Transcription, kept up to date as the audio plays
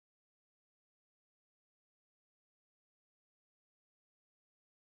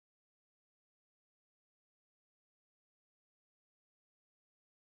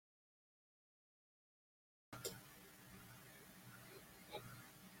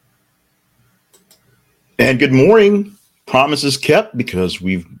And good morning. Promises kept because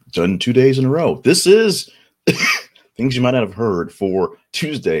we've done 2 days in a row. This is things you might not have heard for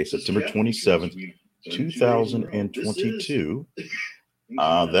Tuesday, September 27th, 2022.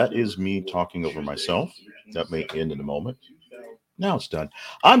 That is me talking over myself. That may end in a moment. Now it's done.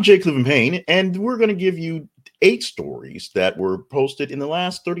 I'm Jake Cleveland Payne, and we're going to give you 8 stories that were posted in the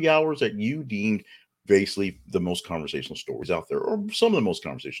last 30 hours that you deemed basically the most conversational stories out there, or some of the most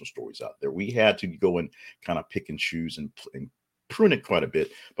conversational stories out there. We had to go and kind of pick and choose and prune it quite a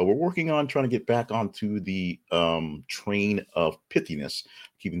bit, but we're working on trying to get back onto the train of pithiness,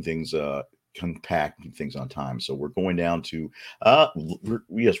 keeping things compact, keeping things on time. So we're going down to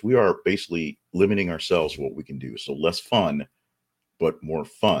yes, we are basically limiting ourselves to what we can do. So less fun but more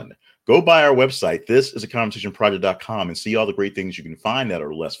fun. Go by our website. This is a conversationproject.com and see all the great things you can find that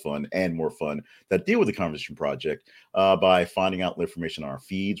are less fun and more fun that deal with the Conversation Project by finding out information on our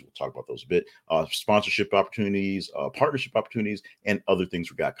feeds. We'll talk about those a bit. Sponsorship opportunities, partnership opportunities, and other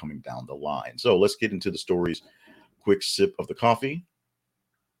things we got coming down the line. So let's get into the stories. Quick sip of the coffee.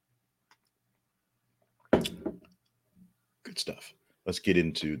 Good stuff. Let's get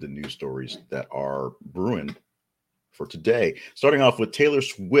into the news stories that are brewing for today. Starting off with Taylor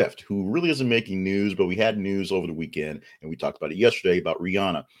Swift, who really isn't making news, but we had news over the weekend, and we talked about it yesterday about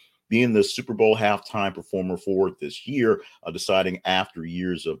Rihanna being the Super Bowl halftime performer for this year, deciding after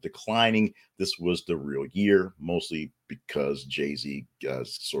years of declining, this was the real year, mostly because Jay-Z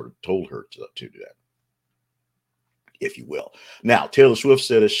sort of told her to do that, if you will. Now, Taylor Swift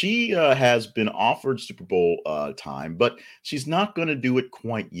said that she has been offered Super Bowl time, but she's not going to do it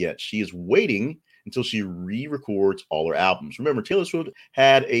quite yet. She is waiting until she re-records all her albums. Remember, Taylor Swift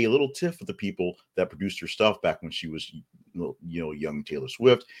had a little tiff with the people that produced her stuff back when she was, young Taylor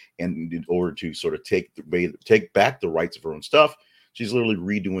Swift, and in order to sort of take back the rights of her own stuff, she's literally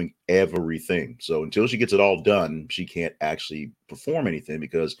redoing everything. So until she gets it all done, she can't actually perform anything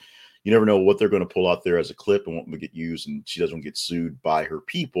because you never know what they're going to pull out there as a clip and what will get used, and she doesn't get sued by her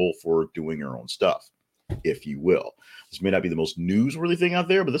people for doing her own stuff, if you will. This may not be the most newsworthy thing out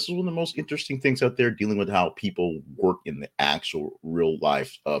there, but this is one of the most interesting things out there, dealing with how people work in the actual real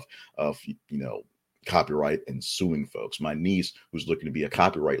life of copyright and suing folks. My niece, who's looking to be a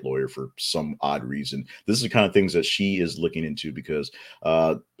copyright lawyer for some odd reason, this is the kind of things that she is looking into because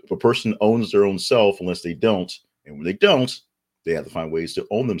if a person owns their own self, unless they don't, and when they don't, they have to find ways to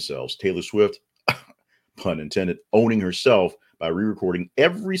own themselves. Taylor Swift, pun intended, owning herself by re-recording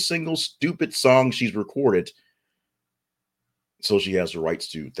every single stupid song she's recorded so she has the rights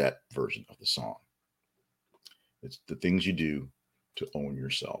to that version of the song. It's the things you do to own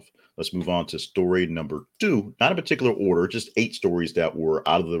yourself. Let's move on to story number 2. Not in particular order, just 8 stories that were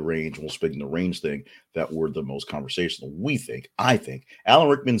out of the range. We'll speak in the range thing that were the most conversational. I think. Alan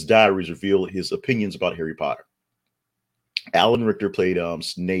Rickman's diaries reveal his opinions about Harry Potter. Alan Richter played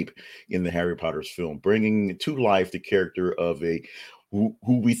Snape in the Harry Potter's film, bringing to life the character of who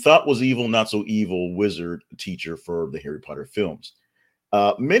we thought was evil, not so evil wizard teacher for the Harry Potter films.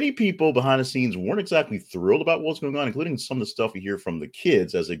 Many people behind the scenes weren't exactly thrilled about what's going on, including some of the stuff we hear from the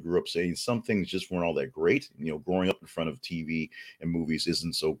kids as they grew up, saying some things just weren't all that great. Growing up in front of TV and movies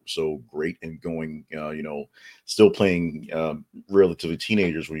isn't so great, and going, still playing relatively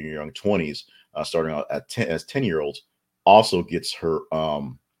teenagers when you're young 20s, starting out as 10-year-olds. Also gets to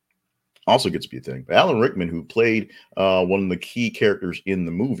be a thing. But Alan Rickman, who played one of the key characters in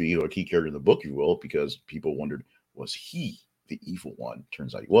the movie, or a key character in the book, if you will, because people wondered, was he the evil one?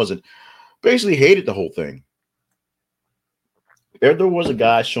 Turns out he wasn't. Basically hated the whole thing. There was a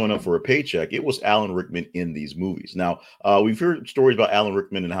guy showing up for a paycheck. It was Alan Rickman in these movies. Now, we've heard stories about Alan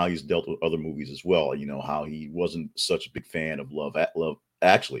Rickman and how he's dealt with other movies as well. How he wasn't such a big fan of Love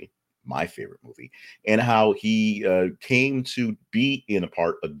Actually, my favorite movie, and how he came to be in a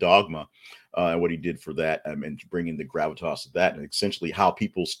part of Dogma, and what he did for that, and to bring in the gravitas of that, and essentially how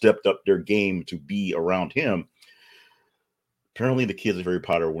people stepped up their game to be around him. Apparently, the kids of Harry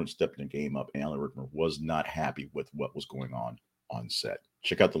Potter weren't stepping the game up, and Alan Rickman was not happy with what was going on set.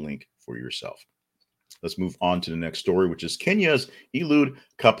 Check out the link for yourself. Let's move on to the next story, which is Kenya's Eliud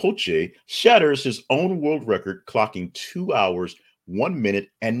Kapoche shatters his own world record, clocking 2 hours, 1 minute,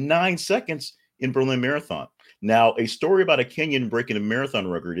 and 9 seconds in Berlin Marathon. Now, a story about a Kenyan breaking a marathon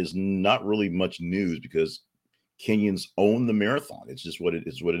record is not really much news because Kenyans own the marathon. It's just what it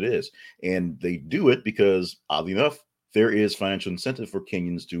is. And they do it because, oddly enough, there is financial incentive for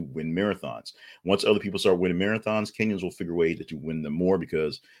Kenyans to win marathons. Once other people start winning marathons, Kenyans will figure a way to win them more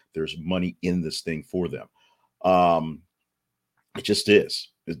because there's money in this thing for them. It just is.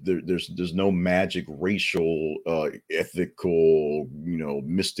 there's no magic racial ethical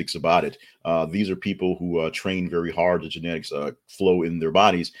mystics about it. These are people who train very hard. The genetics flow in their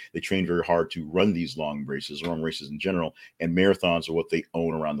bodies. They train very hard to run these long races in general, and marathons are what they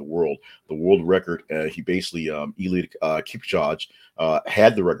own around the world. The world record, he basically Eliud Kipchoge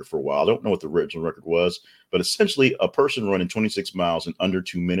had the record for a while. I don't know what the original record was, but essentially a person running 26 miles in under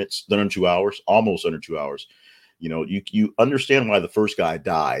 2 minutes, under 2 hours, almost under 2 hours. You understand why the first guy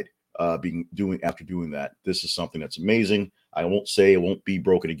died after doing that. This is something that's amazing. I won't say it won't be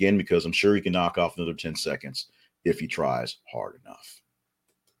broken again, because I'm sure he can knock off another 10 seconds if he tries hard enough.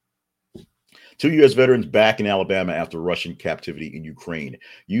 2 U.S. veterans back in Alabama after Russian captivity in Ukraine.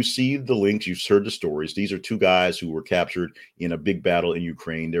 You see the links. You've heard the stories. These are 2 guys who were captured in a big battle in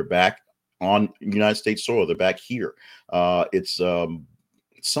Ukraine. They're back on United States soil. They're back here. It's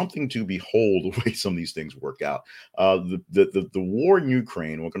something to behold the way some of these things work out. The war in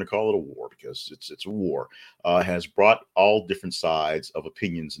Ukraine, we're going to call it a war because it's a war, has brought all different sides of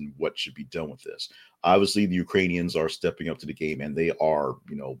opinions and what should be done with this. Obviously, the Ukrainians are stepping up to the game, and they are,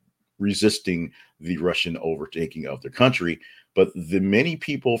 resisting the Russian overtaking of their country. But the many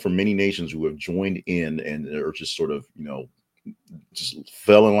people from many nations who have joined in and are just sort of, just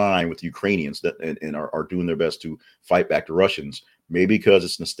fell in line with the Ukrainians and are doing their best to fight back the Russians. Maybe because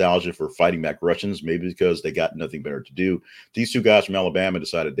it's nostalgia for fighting back Russians, maybe because they got nothing better to do. These 2 guys from Alabama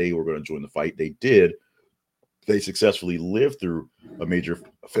decided they were going to join the fight. They did. They successfully lived through a major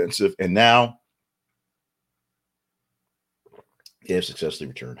offensive, and now they have successfully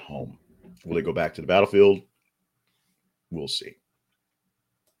returned home. Will they go back to the battlefield? We'll see.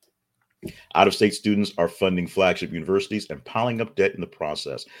 Out-of-state students are funding flagship universities and piling up debt in the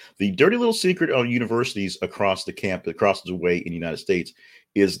process. The dirty little secret on universities across the way in the United States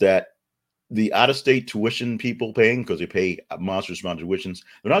is that the out-of-state tuition people paying, because they pay a monstrous amount of tuitions,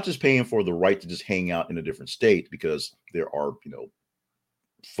 they're not just paying for the right to just hang out in a different state, because there are,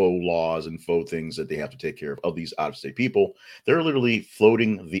 faux laws and faux things that they have to take care of these out-of-state people. They're literally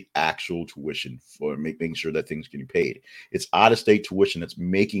floating the actual tuition for making sure that things getting paid. It's out-of-state tuition that's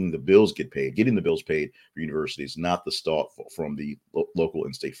making the bills getting the bills paid for universities, not the stuff from the local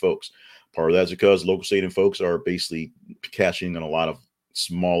and state folks. Part of that's because local, state, and folks are basically cashing in on a lot of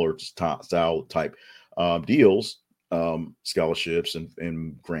smaller style type deals, scholarships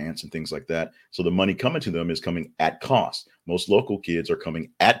and grants and things like that. So the money coming to them is coming at cost. Most local kids are coming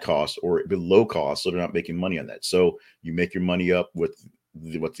at cost or below cost, so they're not making money on that. So you make your money up with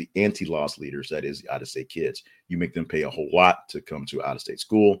what the anti-loss leaders, that is the out-of-state kids. You make them pay a whole lot to come to out-of-state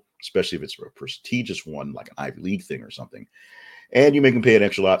school, especially if it's a prestigious one like an Ivy League thing or something. And you make them pay an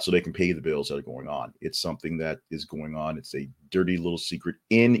extra lot so they can pay the bills that are going on. It's something that is going on. It's a dirty little secret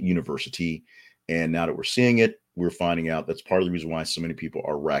in university. And now that we're seeing it, we're finding out that's part of the reason why so many people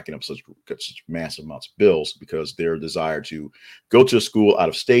are racking up such massive amounts of bills, because their desire to go to a school out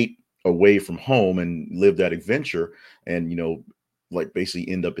of state, away from home, and live that adventure, and basically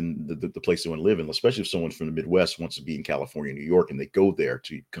end up in the place they want to live in. Especially if someone from the Midwest wants to be in California, New York, and they go there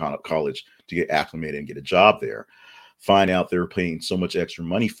to college to get acclimated and get a job there, find out they're paying so much extra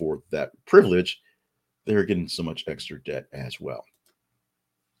money for that privilege, they're getting so much extra debt as well.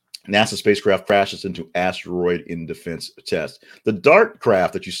 NASA spacecraft crashes into asteroid in defense test. The DART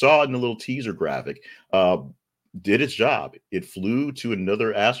craft that you saw in the little teaser graphic did its job. It flew to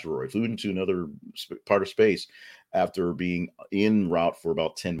another asteroid, flew into another part of space after being en route for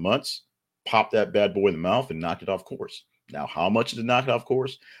about 10 months, popped that bad boy in the mouth and knocked it off course. Now, how much did it knock it off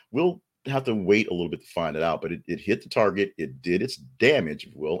course? We'll have to wait a little bit to find it out, but it hit the target. It did its damage,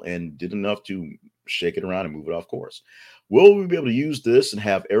 if you will, and did enough to shake it around and move it off course. Will we be able to use this and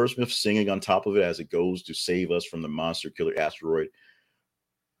have Aerosmith singing on top of it as it goes to save us from the monster killer asteroid?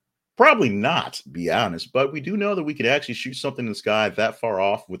 Probably not, to be honest, but we do know that we could actually shoot something in the sky that far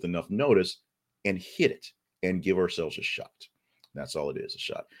off with enough notice and hit it and give ourselves a shot. That's all it is, a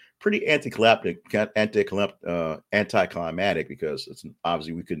shot. Pretty anticlimactic, because it's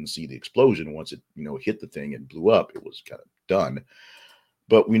obviously we couldn't see the explosion once it hit the thing and blew up. It was kind of done,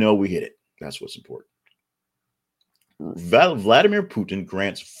 but we know we hit it. That's what's important. Vladimir Putin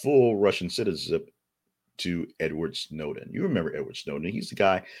grants full Russian citizenship to Edward Snowden. You remember Edward Snowden? He's the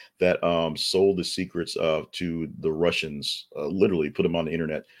guy that sold the secrets to the Russians, literally put them on the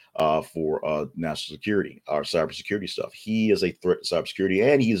internet for national security or cybersecurity stuff. He is a threat to cybersecurity,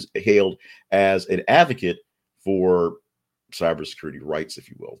 and he is hailed as an advocate for cybersecurity rights, if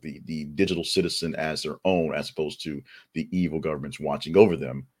you will, the digital citizen as their own, as opposed to the evil governments watching over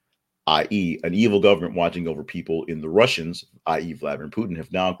them, i.e. an evil government watching over people in the Russians, i.e. Vladimir Putin,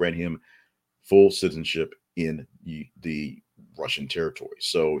 have now granted him full citizenship in the Russian territory.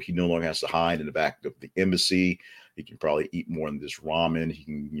 So he no longer has to hide in the back of the embassy. He can probably eat more than this ramen. He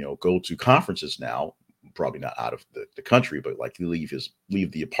can, go to conferences now, probably not out of the country, but like leave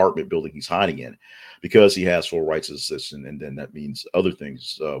the apartment building he's hiding in, because he has full rights as a citizen. And then that means other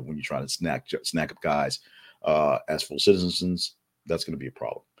things when you're trying to snack up guys as full citizens. That's going to be a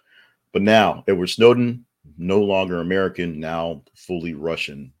problem. But now Edward Snowden, no longer American, now fully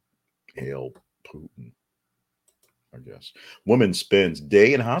Russian. Hail Putin, I guess. Woman spends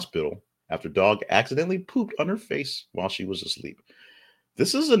day in hospital after dog accidentally pooped on her face while she was asleep.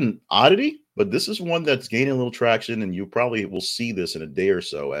 This is an oddity, but this is one that's gaining a little traction, and you probably will see this in a day or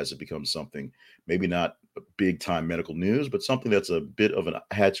so as it becomes something, maybe not big time medical news, but something that's a bit of a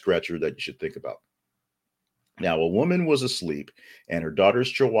head scratcher that you should think about. Now, a woman was asleep, and her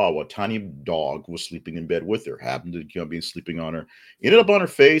daughter's Chihuahua, tiny dog, was sleeping in bed with her. Happened to be sleeping on her, ended up on her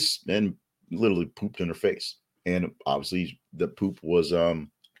face, and literally pooped in her face. And obviously, the poop was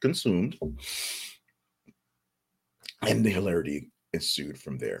consumed, and the hilarity ensued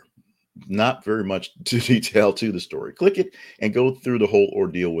from there. Not very much to detail to the story. Click it and go through the whole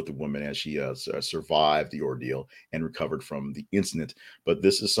ordeal with the woman as she survived the ordeal and recovered from the incident. But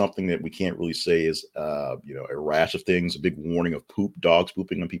this is something that we can't really say is, a rash of things, a big warning of dogs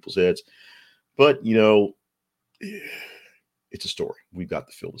pooping on people's heads. But, it's a story. We've got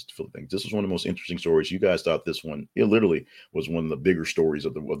to fill the thing. This was one of the most interesting stories. You guys thought this one, it literally was one of the bigger stories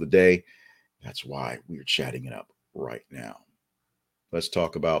of the day. That's why we're chatting it up right now. Let's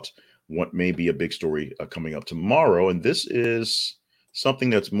talk about what may be a big story coming up tomorrow. And this is something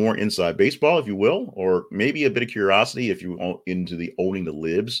that's more inside baseball, if you will, or maybe a bit of curiosity if you're into the owning the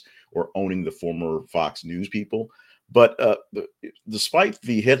libs or owning the former Fox News people. But despite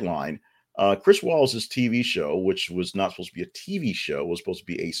the headline, Chris Wallace's TV show, which was not supposed to be a TV show, was supposed to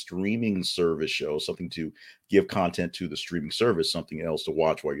be a streaming service show, something to give content to the streaming service, something else to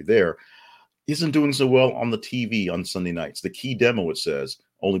watch while you're there, isn't doing so well on the TV on Sunday nights. The key demo, it says,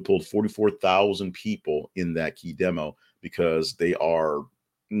 only pulled 44,000 people in that key demo because they are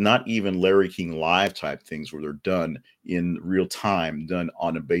not even Larry King Live type things where they're done in real time, done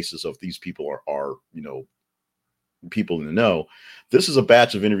on a basis of these people are people in the know. This is a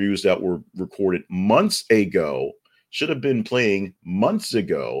batch of interviews that were recorded months ago, should have been playing months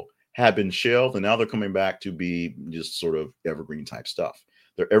ago, have been shelved, and now they're coming back to be just sort of evergreen type stuff.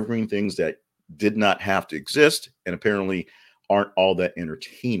 They're evergreen things that did not have to exist and apparently aren't all that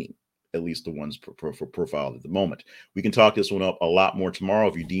entertaining, at least the ones profiled at the moment. We can talk this one up a lot more tomorrow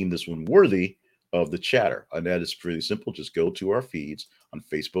if you deem this one worthy of the chatter. And that is pretty simple. Just go to our feeds on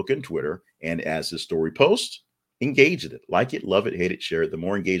Facebook and Twitter, and as this story posts, engage in it. Like it, love it, hate it, share it. The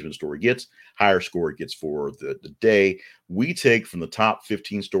more engagement the story gets, higher score it gets for the day. We take from the top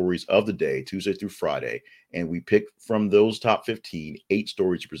 15 stories of the day, Tuesday through Friday, and we pick from those top 15, 8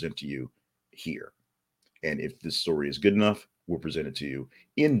 stories to present to you here. And if this story is good enough, we'll present it to you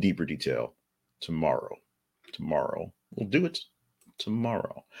in deeper detail tomorrow. We'll do it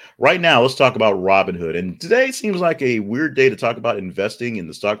tomorrow. Right now, let's talk about Robinhood. And today seems like a weird day to talk about investing in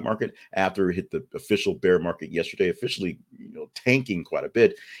the stock market after it hit the official bear market yesterday, officially, tanking quite a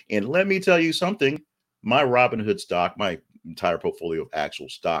bit. And let me tell you something, my Robinhood stock, my entire portfolio of actual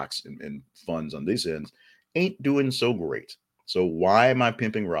stocks and funds on these ends ain't doing so great. So why am I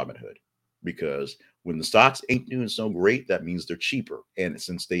pimping Robinhood? Because when the stocks ain't doing so great, that means they're cheaper. And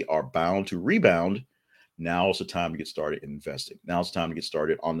since they are bound to rebound, now is the time to get started in investing. Now it's time to get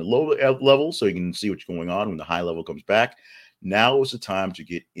started on the low level so you can see what's going on when the high level comes back. Now is the time to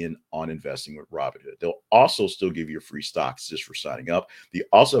get in on investing with Robinhood. They'll also still give you free stocks just for signing up. They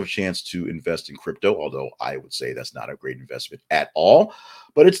also have a chance to invest in crypto, although I would say that's not a great investment at all,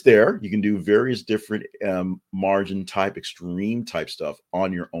 but it's there. You can do various different margin type, extreme type stuff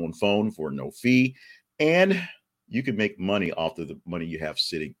on your own phone for no fee. And you can make money off of the money you have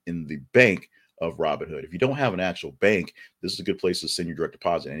sitting in the bank of Robinhood. If you don't have an actual bank, this is a good place to send your direct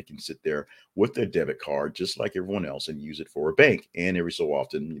deposit, and it can sit there with their debit card just like everyone else and use it for a bank. And every so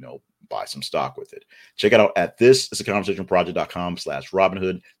often, buy some stock with it. Check it out at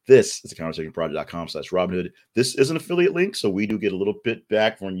thisistheconversationproject.com/Robinhood. This is theconversationproject.com/Robinhood. This is an affiliate link, so we do get a little bit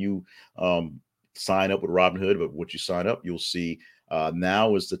back when you sign up with Robinhood. But once you sign up, you'll see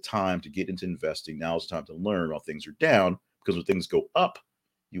now is the time to get into investing. Now is the time to learn while things are down, because when things go up,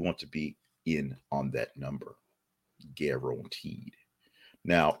 you want to be in on that number, guaranteed.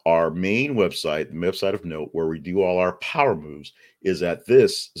 Now, our main website, the website of note where we do all our power moves, is at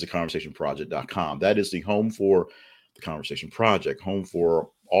thisistheconversationproject.com. That is the home for the Conversation Project, home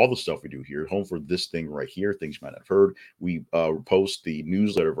for all the stuff we do here, home for this thing right here, things you might not have heard. We post the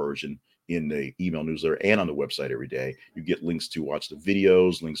newsletter version in the email newsletter and on the website every day. You get links to watch the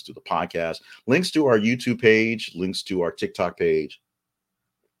videos, links to the podcast, links to our YouTube page, links to our TikTok page,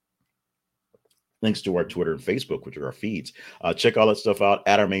 links to our Twitter and Facebook, which are our feeds. Check all that stuff out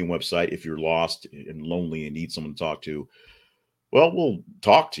at our main website. If you're lost and lonely and need someone to talk to, well, we'll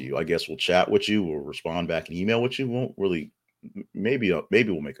talk to you. I guess we'll chat with you. We'll respond back and email with you. Won't really, maybe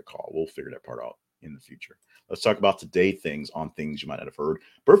we'll make a call. We'll figure that part out in the future. Let's talk about today on things you might not have heard.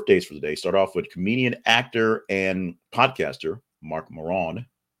 Birthdays for the day. Start off with comedian, actor, and podcaster Mark Maron,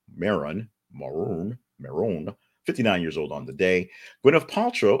 59 years old on the day. Gwyneth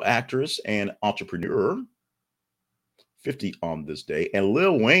Paltrow, actress and entrepreneur, 50 on this day. And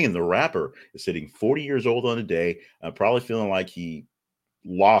Lil Wayne, the rapper, is hitting 40 years old on the day. Probably feeling like he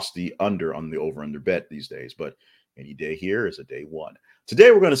lost the under on the over-under bet these days. But any day here is a day one.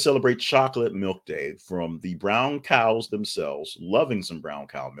 Today, we're going to celebrate Chocolate Milk Day from the brown cows themselves, loving some brown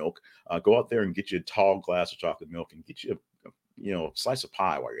cow milk. Go out there and get you a tall glass of chocolate milk and get you a slice of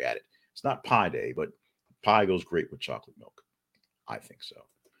pie while you're at it. It's not pie day, but pie goes great with chocolate milk. I think so.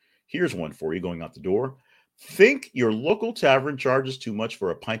 Here's one for you going out the door. Think your local tavern charges too much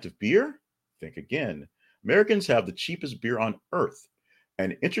for a pint of beer? Think again. Americans have the cheapest beer on earth.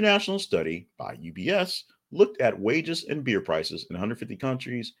 An international study by UBS looked at wages and beer prices in 150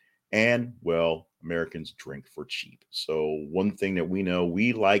 countries, and, well, Americans drink for cheap. So one thing that we know,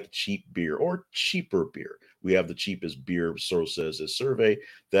 we like cheap beer or cheaper beer. We have the cheapest beer, so says this survey,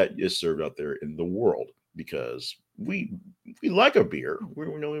 that is served out there in the world, because we like a beer.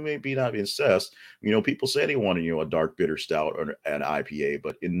 We may be not incensed. People say they want a dark bitter stout or an IPA,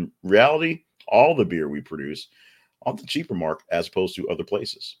 but in reality, all the beer we produce on the cheaper mark as opposed to other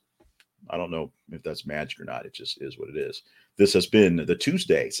places. I don't know if that's magic or not. It just is what it is. This has been the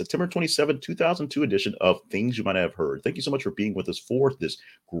Tuesday, September 27, 2002 edition of Things You Might Have Heard. Thank you so much for being with us for this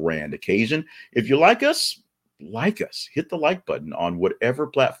grand occasion. If you like us, hit the like button on whatever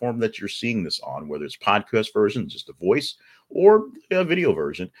platform that you're seeing this on, whether it's podcast version, just a voice, or a video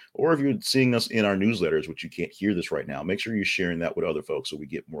version, or if you're seeing us in our newsletters, which you can't hear this right now, make sure you're sharing that with other folks so we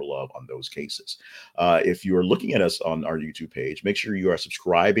get more love on those cases. If you are looking at us on our YouTube page, make sure you are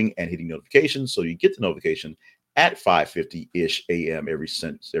subscribing and hitting notifications so you get the notification at 5:50-ish a.m.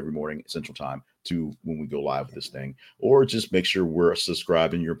 every morning Central Time to when we go live with this thing, or just make sure we're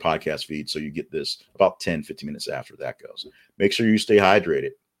subscribed in your podcast feed so you get this about 10-15 minutes after that goes. Make sure you stay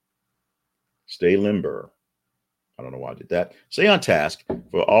hydrated, stay limber. I don't know why I did that. Stay on task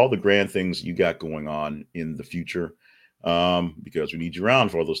for all the grand things you got going on in the future, because we need you around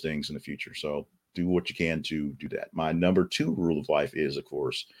for all those things in the future. So do what you can to do that. My number 2 rule of life is, of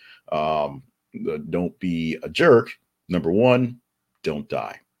course, don't be a jerk. Number 1, don't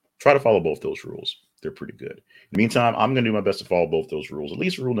die. Try to follow both those rules. They're pretty good. In the meantime, I'm going to do my best to follow both those rules. At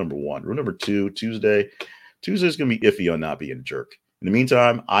least rule number 1. Rule number 2, Tuesday's going to be iffy on not being a jerk. In the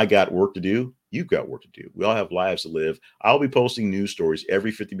meantime, I got work to do. You've got work to do. We all have lives to live. I'll be posting news stories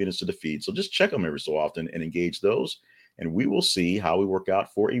every 50 minutes to the feed. So just check them every so often and engage those. And we will see how we work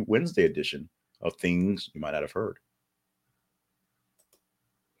out for a Wednesday edition of Things You Might Not Have Heard.